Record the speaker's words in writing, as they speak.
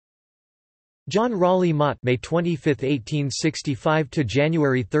John Raleigh Mott (May 25, 1865 to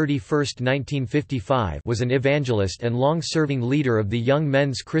January 31, 1955) was an evangelist and long-serving leader of the Young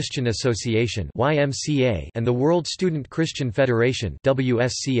Men's Christian Association (YMCA) and the World Student Christian Federation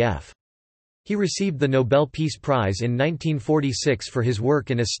 (WSCF). He received the Nobel Peace Prize in 1946 for his work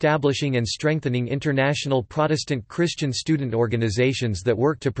in establishing and strengthening international Protestant Christian student organizations that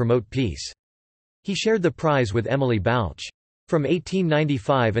work to promote peace. He shared the prize with Emily Balch. From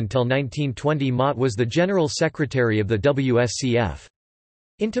 1895 until 1920, Mott was the General Secretary of the WSCF.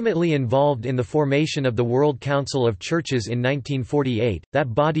 Intimately involved in the formation of the World Council of Churches in 1948,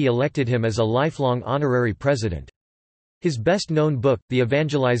 that body elected him as a lifelong honorary president. His best-known book, The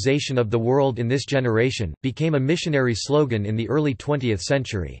Evangelization of the World in This Generation, became a missionary slogan in the early 20th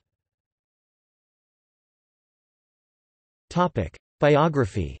century.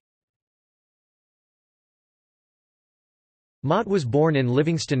 Biography. Mott was born in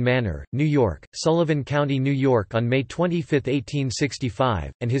Livingston Manor, New York, Sullivan County, New York on May 25,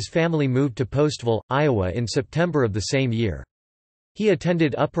 1865, and his family moved to Postville, Iowa in September of the same year. He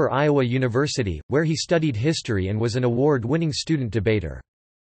attended Upper Iowa University, where he studied history and was an award-winning student debater.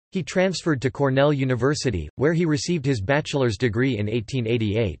 He transferred to Cornell University, where he received his bachelor's degree in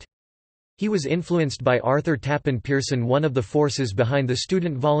 1888. He was influenced by Arthur Tappan Pearson, one of the forces behind the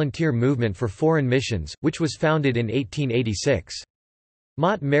student volunteer movement for foreign missions, which was founded in 1886.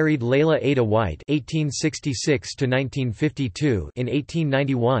 Mott married Leila Ada White (1866–1952) in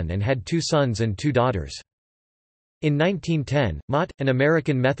 1891 and had 2 sons and 2 daughters. In 1910, Mott, an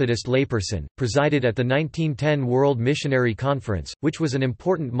American Methodist layperson, presided at the 1910 World Missionary Conference, which was an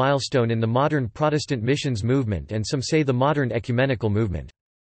important milestone in the modern Protestant missions movement and some say the modern ecumenical movement.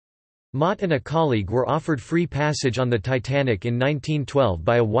 Mott and a colleague were offered free passage on the Titanic in 1912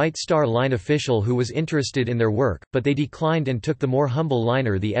 by a White Star Line official who was interested in their work, but they declined and took the more humble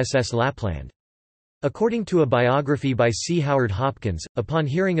liner, the SS Lapland. According to a biography by C. Howard Hopkins, upon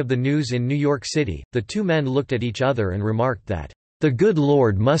hearing of the news in New York City, the 2 men looked at each other and remarked that, "The good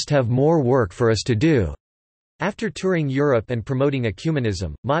Lord must have more work for us to do." After touring Europe and promoting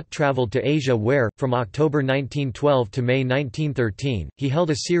ecumenism, Mott traveled to Asia where, from October 1912 to May 1913, he held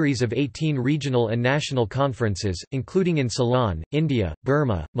a series of 18 regional and national conferences, including in Ceylon, India,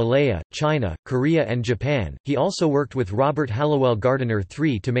 Burma, Malaya, China, Korea and Japan. He also worked with Robert Hallowell Gardiner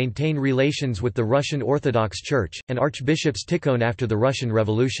III to maintain relations with the Russian Orthodox Church, and Archbishops Tikhon after the Russian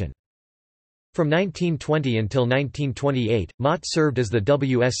Revolution. From 1920 until 1928, Mott served as the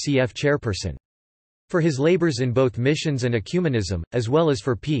WSCF chairperson. For his labors in both missions and ecumenism, as well as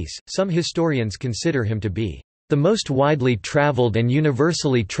for peace, some historians consider him to be the most widely traveled and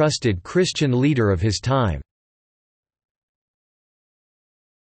universally trusted Christian leader of his time.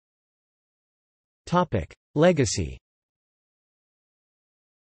 Legacy.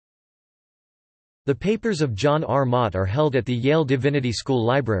 The papers of John R. Mott are held at the Yale Divinity School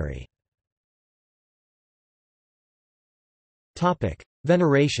Library.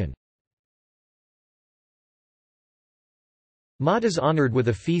 Veneration. Mott is honored with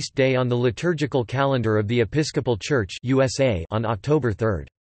a feast day on the liturgical calendar of the Episcopal Church USA on October 3.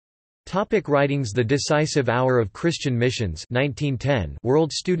 Writings: The Decisive Hour of Christian Missions 1910,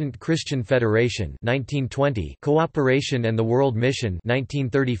 World Student Christian Federation 1920, Cooperation and the World Mission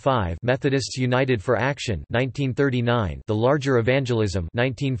 1935, Methodists United for Action 1939, The Larger Evangelism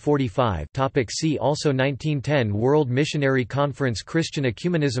 1945. See also 1910 World Missionary Conference, Christian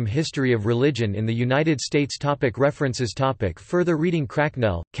Ecumenism, History of Religion in the United States. References. Further reading: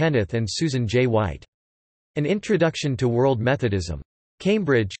 Cracknell, Kenneth and Susan J. White. An Introduction to World Methodism.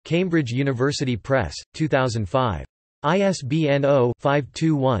 Cambridge, Cambridge University Press, 2005. ISBN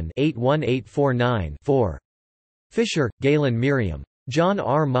 0-521-81849-4. Fisher, Galen Miriam. John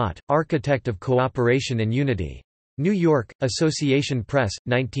R. Mott, Architect of Cooperation and Unity. New York, Association Press,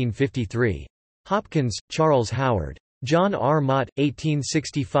 1953. Hopkins, Charles Howard. John R. Mott,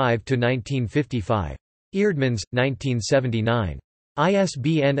 1865–1955. Eerdmans, 1979.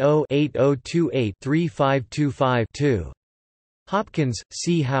 ISBN 0-8028-3525-2. Hopkins,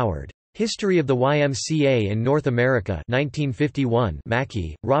 C. Howard. History of the YMCA in North America 1951.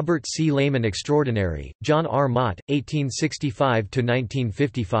 Mackey, Robert C. Layman Extraordinary, John R. Mott,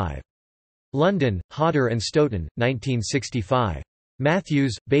 1865–1955. London, Hodder and Stoughton, 1965.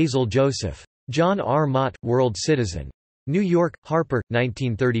 Matthews, Basil Joseph. John R. Mott, World Citizen. New York, Harper,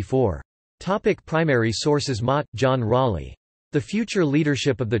 1934. Primary sources: Mott, John Raleigh. The Future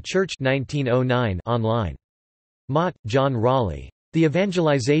Leadership of the Church 1909 online. Mott, John Raleigh. The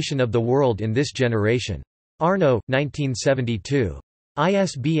Evangelization of the World in This Generation. Arno, 1972.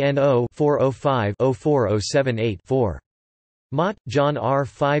 ISBN 0-405-04078-4. Mott, John R.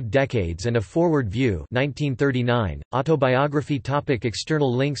 5 Decades and a Forward View 1939, Autobiography topic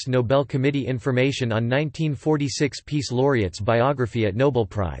External links Nobel Committee Information on 1946 Peace Laureates Biography at Nobel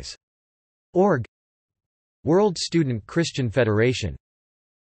Prize. Org. World Student Christian Federation